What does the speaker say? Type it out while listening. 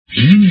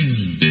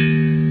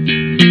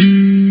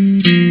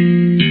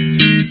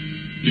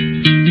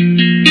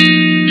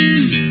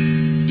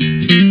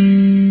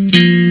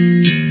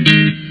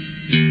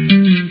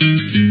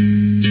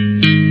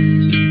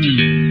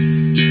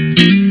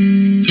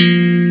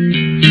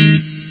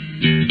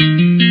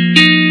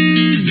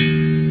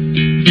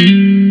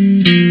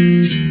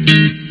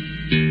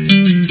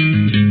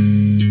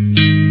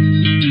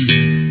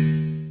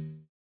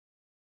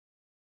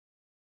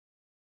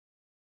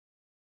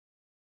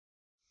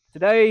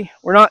today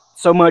we're not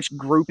so much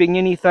grouping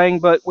anything,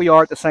 but we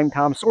are at the same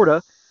time,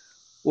 sorta.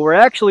 What we're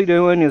actually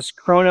doing is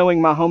chronoing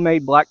my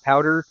homemade black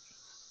powder.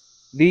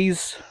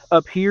 These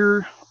up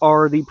here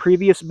are the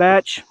previous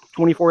batch,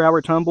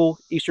 24-hour tumble,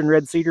 Eastern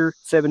Red Cedar,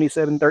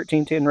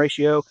 77-13-10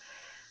 ratio.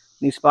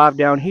 These 5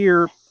 down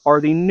here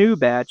are the new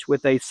batch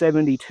with a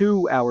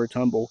 72-hour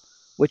tumble,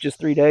 which is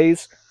 3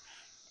 days.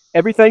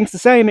 Everything's the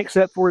same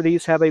except for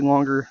these have a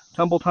longer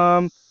tumble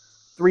time.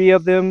 3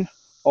 of them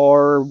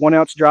are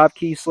 1-ounce drive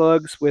key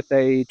slugs with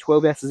a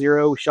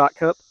 12S0 shot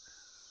cup.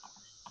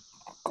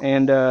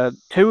 And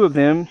 2 of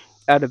them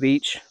out of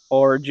each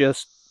are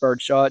just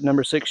birdshot,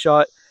 number 6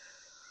 shot.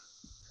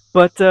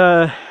 But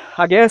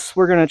I guess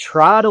we're going to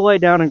try to lay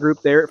down a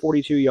group there at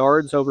 42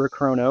 yards over a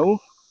chrono.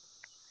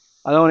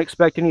 I don't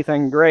expect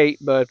anything great,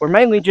 but we're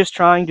mainly just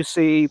trying to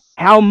see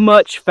how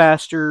much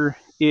faster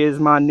is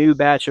my new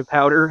batch of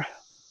powder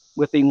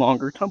with the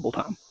longer tumble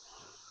time.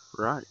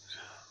 Right.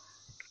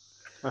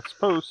 I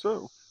suppose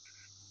so.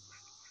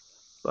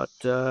 But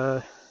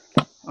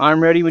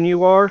I'm ready when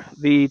you are.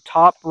 The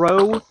top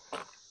row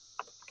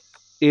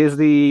is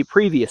the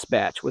previous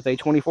batch with a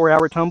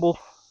 24-hour tumble.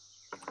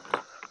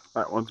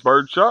 That one's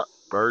birdshot,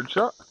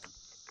 birdshot,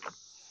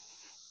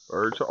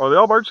 birdshot. Are they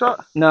all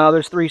birdshot? No,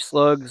 there's 3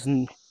 slugs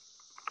and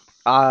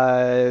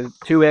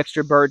 2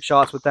 extra bird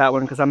shots with that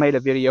one because I made a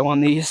video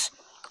on these.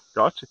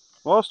 Gotcha.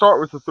 Well, I'll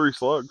start with the 3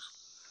 slugs.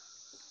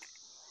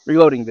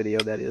 Reloading video,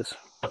 that is.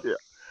 Yeah.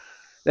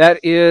 That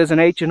is an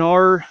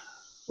H&R,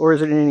 or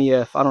is it an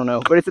NEF? I don't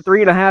know. But it's a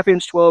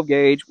 3.5-inch 12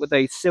 gauge with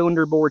a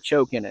cylinder bore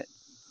choke in it.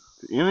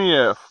 The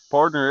NEF,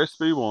 partner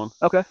SB1.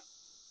 Okay.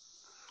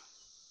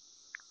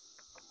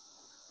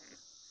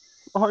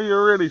 Are you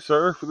ready,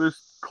 sir, for this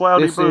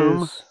cloudy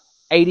boom? This is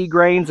 80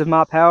 grains of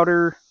my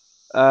powder,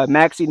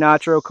 Maxi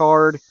Nitro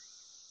card,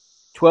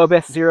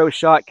 12S0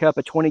 shot cup,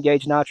 a 20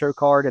 gauge Nitro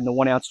card, and the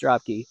 1-ounce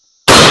drive key.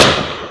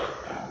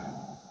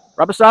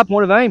 Right beside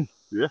point of aim.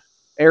 Yeah.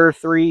 Error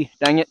 3,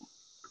 dang it.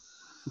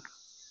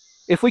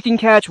 If we can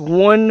catch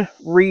one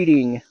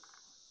reading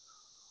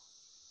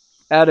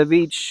out of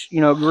each,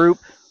 group,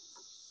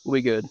 we'll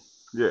be good.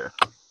 Yeah.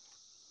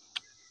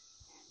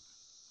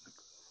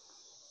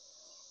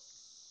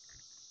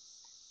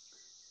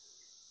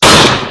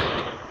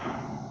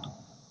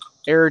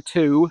 Error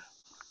 2.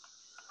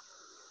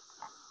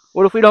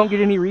 What if we don't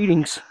get any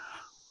readings?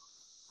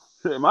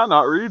 It might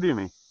not read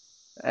any.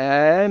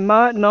 It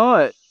might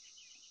not.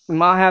 We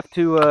might have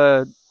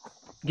to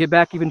get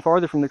back even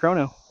farther from the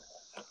chrono.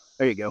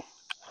 There you go.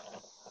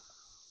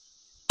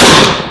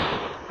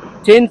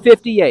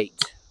 10:58.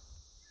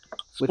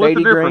 With 80 the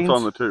difference grains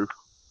on the 2.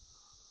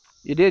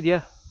 You did,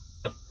 yeah.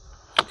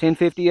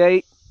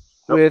 10:58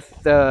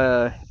 with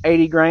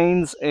 80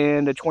 grains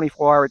and a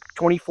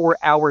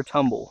 24-hour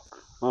tumble.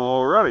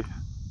 Alrighty.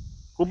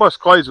 We'll bust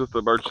clays with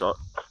the birdshot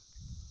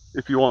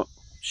if you want.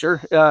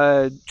 Sure.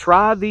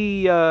 Try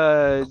the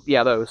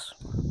those.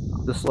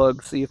 The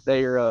slugs. See if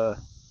they're you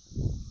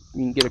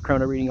can get a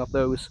chrono reading off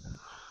those.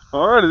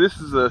 Alrighty, this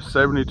is a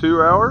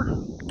 72-hour.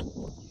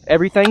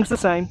 Everything's the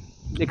same,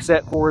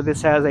 except for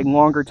this has a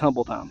longer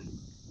tumble time.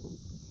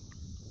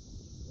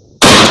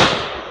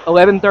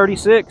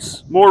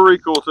 11:36. More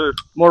recoil too.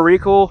 More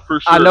recoil? For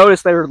sure. I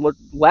noticed they were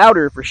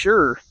louder for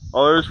sure.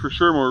 Oh, there's for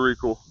sure more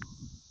recoil.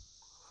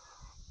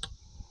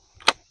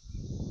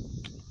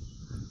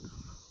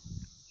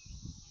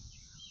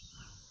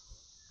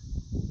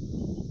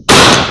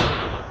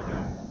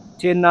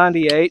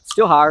 $10.98,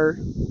 still higher.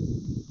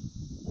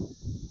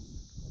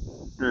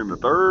 And the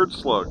 3rd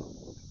slug.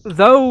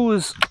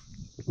 Those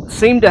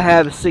seem to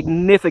have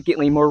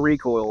significantly more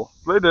recoil.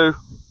 They do.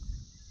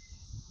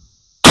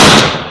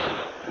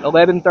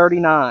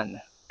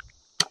 11:39.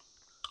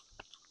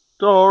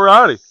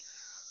 Alrighty.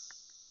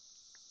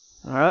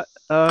 Alright,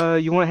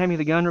 you want to hand me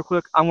the gun real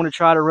quick? I want to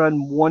try to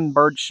run 1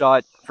 bird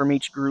shot from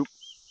each group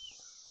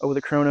over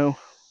the chrono.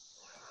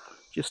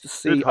 Just to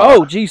see.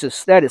 Oh,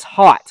 Jesus, that is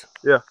hot.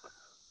 Yeah.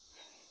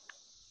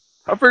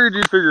 I figured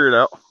you'd figure it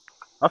out.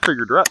 I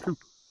figured right too.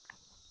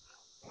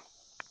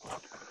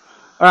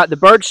 Alright, the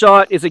bird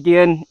shot is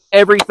again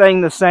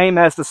everything the same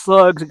as the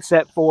slugs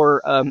except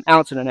for 1 1/8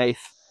 ounce.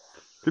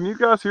 Can you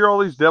guys hear all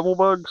these devil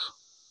bugs?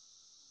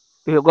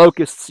 The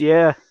locusts,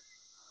 yeah.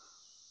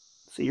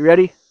 So you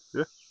ready?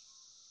 Yeah.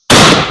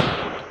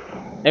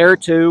 Error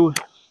 2.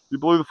 You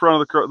blew the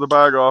front of the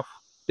bag off.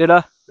 Did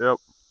I? Yep.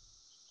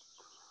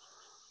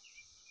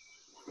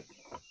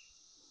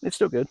 It's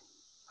still good.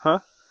 Huh?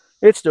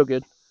 It's still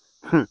good.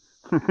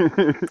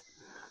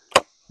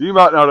 You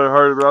might not have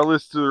heard it, but I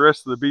listened to the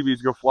rest of the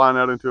BBs go flying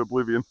out into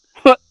oblivion.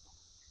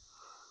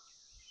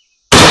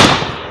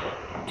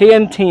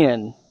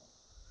 10:10.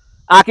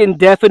 I can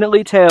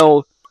definitely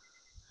tell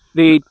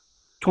the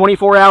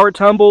 24-hour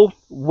tumble,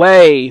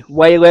 way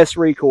less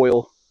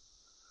recoil.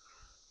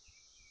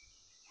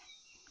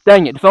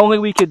 Dang it, if only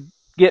we could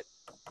get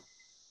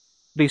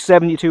the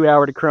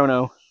 72-hour to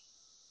chrono.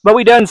 But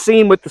we done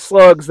seen with the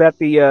slugs that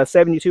the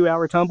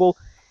 72-hour tumble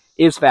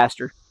is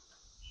faster.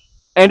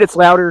 And it's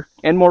louder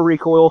and more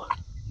recoil.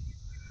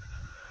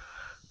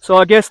 So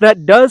I guess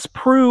that does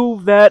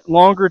prove that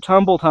longer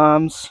tumble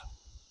times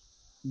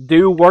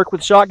do work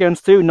with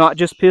shotguns too, not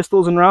just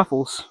pistols and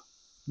rifles.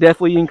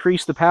 Definitely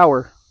increase the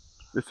power.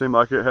 It seemed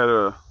like it had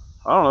a,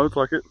 I don't know, it's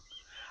like it.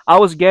 I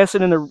was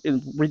guessing in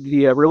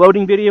the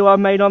reloading video I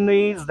made on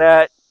these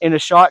that in a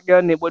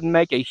shotgun it wouldn't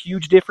make a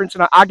huge difference,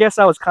 and I guess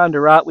I was kind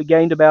of right. We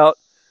gained about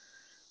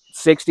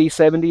 60,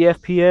 70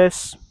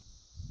 FPS,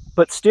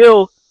 but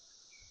still,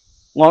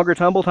 longer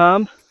tumble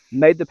time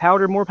made the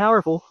powder more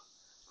powerful.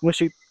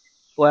 Wish you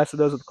blasted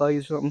those with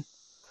clays or something.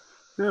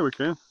 Yeah, we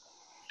can.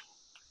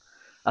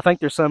 I think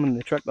there's some in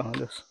the truck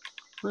behind us.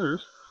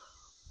 There's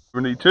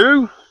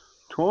 72,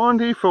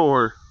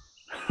 24.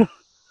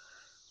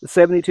 The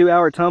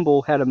 72-hour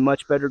tumble had a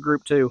much better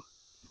group too.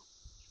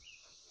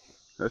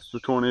 That's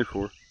the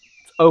 24. It's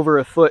over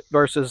a foot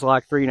versus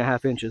like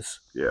 3.5 inches.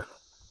 Yeah.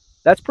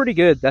 That's pretty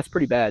good. That's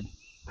pretty bad.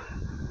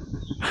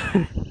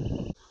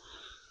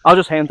 I'll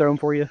just hand throw them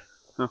for you.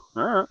 Oh,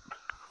 all right.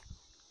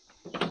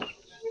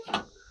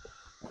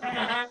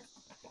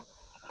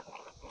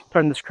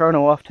 Turn this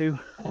chrono off too.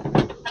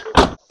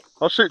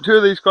 I'll shoot 2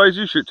 of these clays,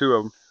 you shoot 2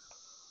 of them.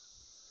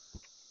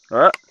 All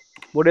right.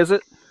 What is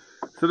it?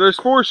 So there's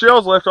 4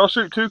 shells left. I'll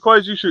shoot 2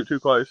 clays, you shoot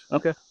 2 clays.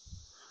 Okay.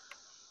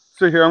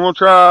 See here, I'm going to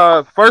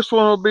try, the first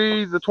one will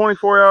be the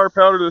 24-hour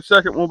powder, the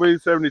second one will be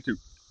 72.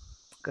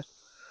 Okay.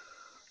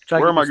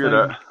 Where am I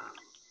good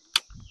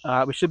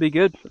at? We should be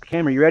good. With the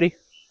camera, you ready?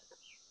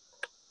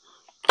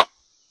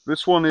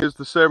 This one is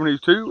the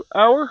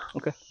 72-hour.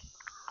 Okay.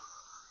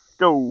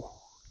 Go.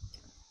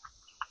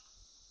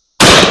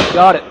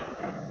 Got it.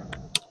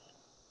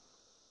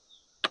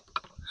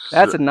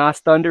 That's a nice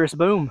thunderous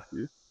boom.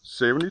 Yeah.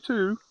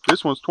 72.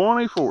 This one's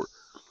 24.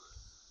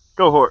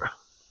 Go for it.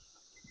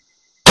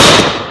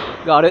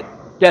 Got it.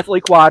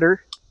 Definitely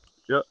quieter.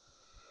 Yep.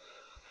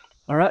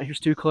 All right, here's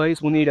 2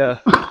 clays. We'll need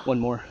one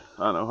more.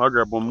 I know. I'll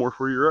grab one more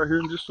for you right here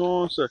in just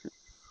 1 second.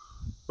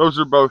 Those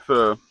are both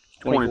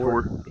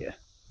 24. Yeah.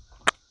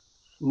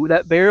 Ooh,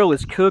 that barrel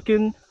is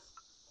cooking.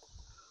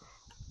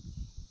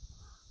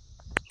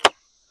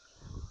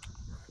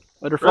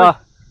 Let her fly.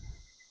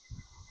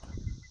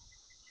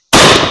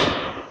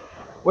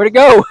 Where'd it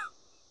go?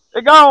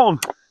 It gone.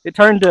 It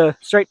turned to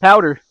straight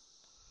powder.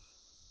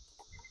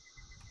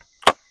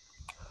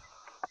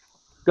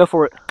 Go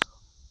for it.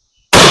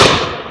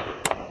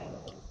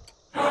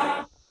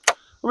 Let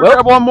me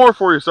grab one more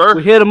for you, sir.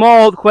 We hit them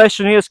all. The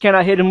question is, can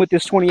I hit him with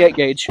this 28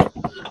 gauge?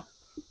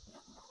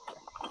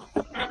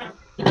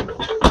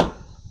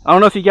 I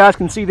don't know if you guys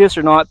can see this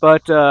or not,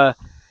 but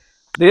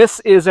this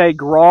is a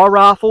Graw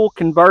rifle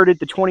converted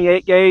to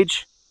 28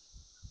 gauge.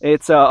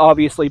 It's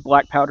obviously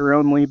black powder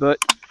only, but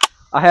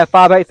I have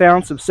 5/8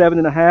 ounce of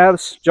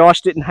 7.5s.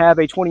 Josh didn't have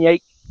a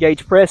 28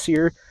 gauge press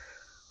here,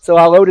 so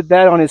I loaded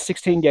that on his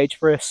 16 gauge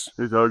press.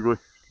 It's ugly,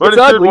 but it's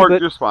it should ugly, work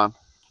just fine.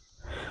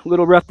 A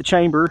little rough the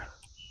chamber.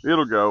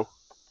 It'll go.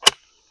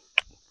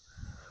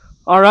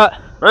 All right.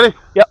 Ready?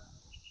 Yep.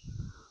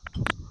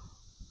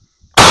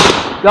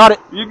 Got it.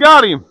 You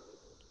got him.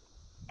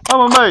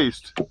 I'm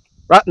amazed.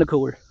 Right in the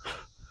cooler.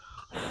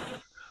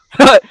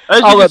 As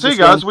you can see,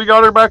 guys, we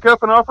got her back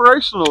up and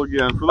operational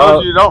again. For those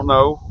of you who don't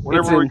know,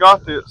 whenever we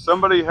got it,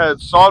 somebody had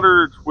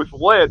soldered with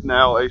lead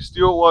now a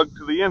steel lug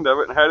to the end of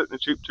it and had it in a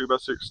cheap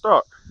 2x6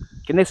 stock.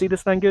 Can they see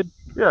this thing good?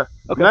 Yeah.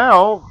 Okay.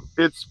 Now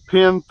it's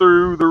pinned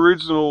through the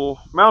original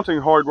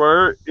mounting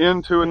hardware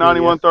into a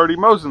 9130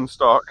 Mosin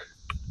stock.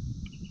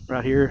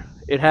 Right here.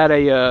 It had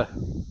a,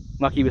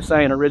 like he was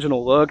saying,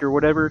 original lug or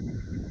whatever.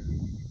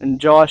 And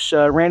Josh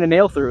ran a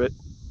nail through it,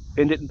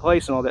 pinned it in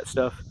place and all that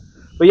stuff.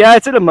 But yeah,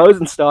 it's in a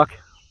Mosin stock,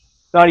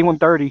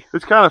 9130.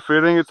 It's kind of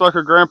fitting. It's like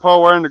a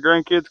grandpa wearing the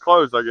grandkids'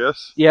 clothes, I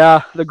guess.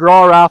 Yeah, the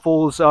Graw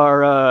rifles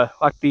are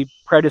like the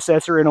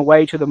predecessor in a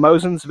way to the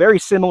Mosins. Very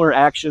similar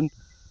action.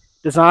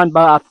 Designed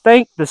by, I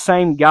think, the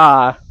same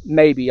guy,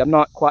 maybe. I'm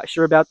not quite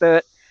sure about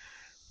that.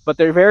 But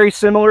they're very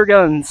similar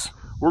guns.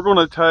 We're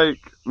going to take,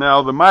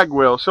 now, the mag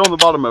well. Show on the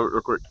bottom of it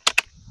real quick.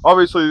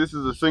 Obviously, this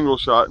is a single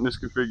shot in this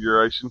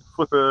configuration.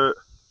 Flip it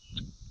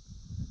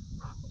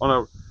on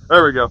over.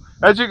 There we go.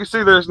 As you can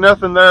see, there's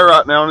nothing there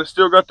right now, and it's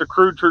still got the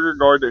crude trigger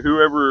guard that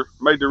whoever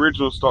made the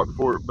original stock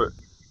for it. But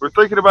we're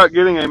thinking about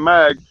getting a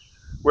mag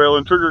well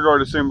and trigger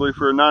guard assembly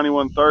for a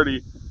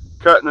 9130,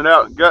 cutting it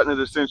out and gutting it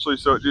essentially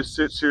so it just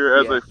sits here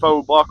as a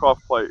faux block-off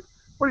plate.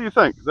 What do you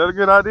think? Is that a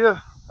good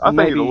idea? I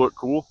think it'll look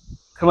cool.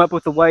 Come up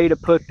with a way to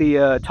put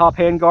the top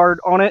handguard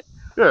on it.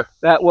 Yeah.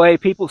 That way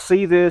people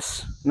see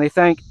this and they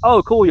think,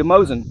 oh, cool, you're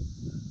Mosin.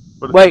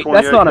 Wait,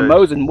 that's not a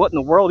Mosin. What in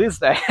the world is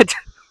that?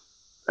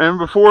 And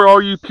before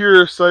all you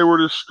purists say we're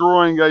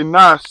destroying a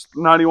nice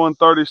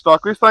 9130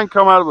 stock, this thing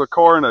come out of a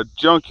car in a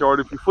junkyard.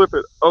 If you flip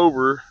it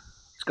over,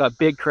 it's got a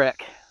big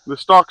crack. The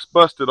stock's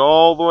busted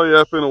all the way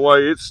up in a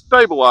way. It's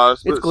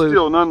stabilized, but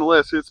still,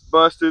 nonetheless, it's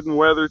busted and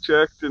weather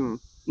checked. And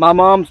my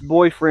mom's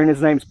boyfriend,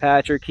 his name's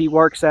Patrick. He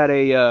works at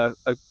a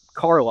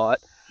car lot.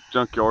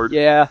 Junkyard.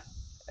 Yeah.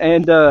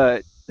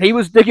 And he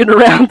was digging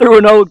around through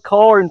an old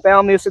car and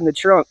found this in the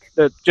trunk.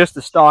 Just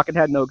the stock. It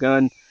had no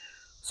gun.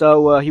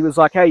 So he was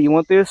like, hey, you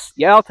want this?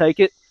 Yeah, I'll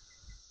take it.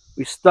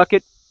 We stuck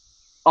it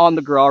on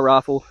the Graw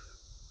rifle.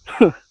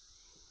 Made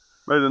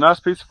a nice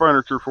piece of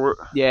furniture for it.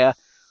 Yeah.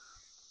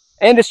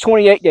 And it's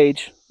 28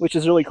 gauge, which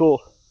is really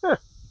cool. Yeah.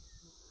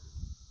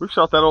 We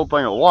shot that old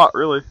thing a lot,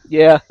 really.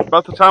 Yeah.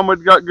 About the time we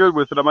got good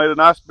with it, I made a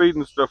nice bead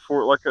and stuff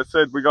for it. Like I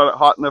said, we got it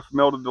hot enough,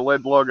 melted the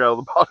lead lug out of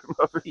the bottom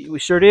of it. We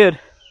sure did.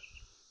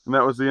 And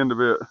that was the end of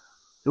it.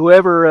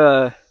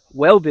 Whoever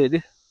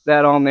welded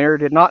that on there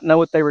did not know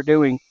what they were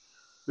doing.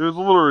 It was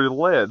literally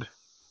lead.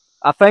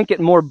 I think it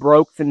more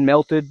broke than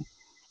melted,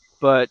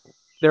 but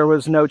there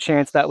was no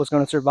chance that was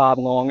going to survive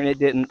long, and it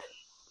didn't.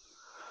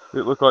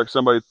 It looked like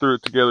somebody threw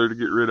it together to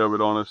get rid of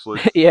it, honestly.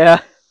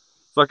 Yeah.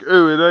 It's like,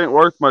 ooh, it ain't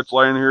worth much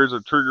laying here as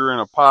a trigger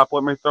and a pipe.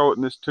 Let me throw it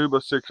in this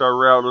 2x6 I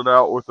routed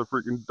out with a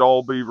freaking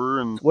doll beaver.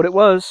 And that's what it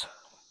was.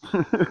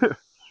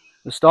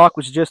 The stock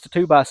was just a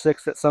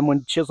 2x6 that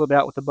someone chiseled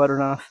out with a butter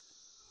knife.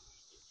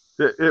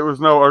 It was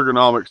no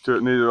ergonomics to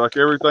it neither. Like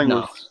everything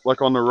was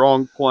like on the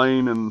wrong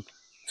plane, and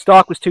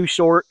stock was too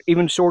short,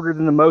 even shorter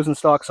than the Mosin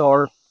stocks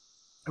are.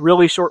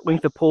 Really short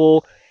length of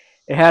pull.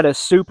 It had a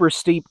super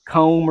steep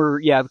comb,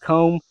 the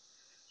comb.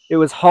 It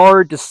was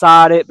hard to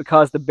sight it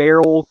because the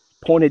barrel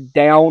pointed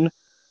down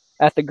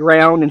at the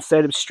ground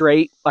instead of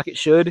straight like it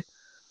should.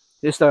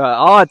 Just an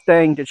odd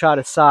thing to try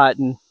to sight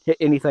and hit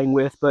anything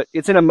with, but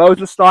it's in a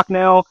Mosin stock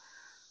now.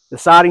 The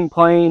sighting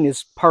plane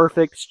is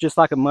perfect. It's just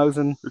like a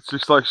Mosin. It's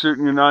just like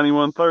shooting your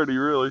 9130,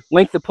 really.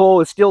 Length of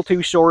pull is still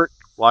too short.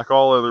 Like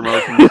all other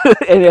Mosins.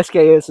 And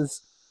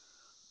SKS's.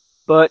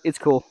 But it's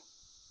cool.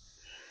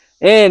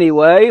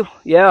 Anyway,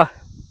 yeah.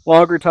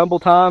 Longer tumble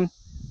time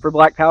for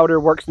black powder.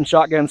 Works in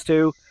shotguns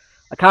too.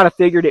 I kind of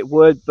figured it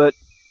would, but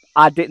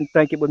I didn't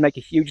think it would make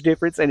a huge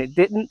difference, and it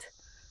didn't.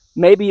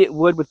 Maybe it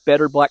would with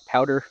better black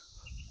powder.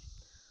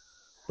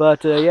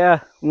 But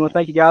yeah, we want to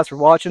thank you guys for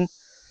watching.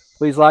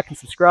 Please like and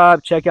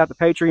subscribe. Check out the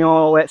Patreon,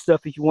 all that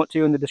stuff if you want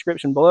to in the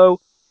description below.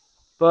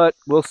 But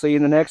we'll see you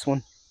in the next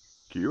one.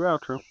 Cue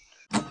outro.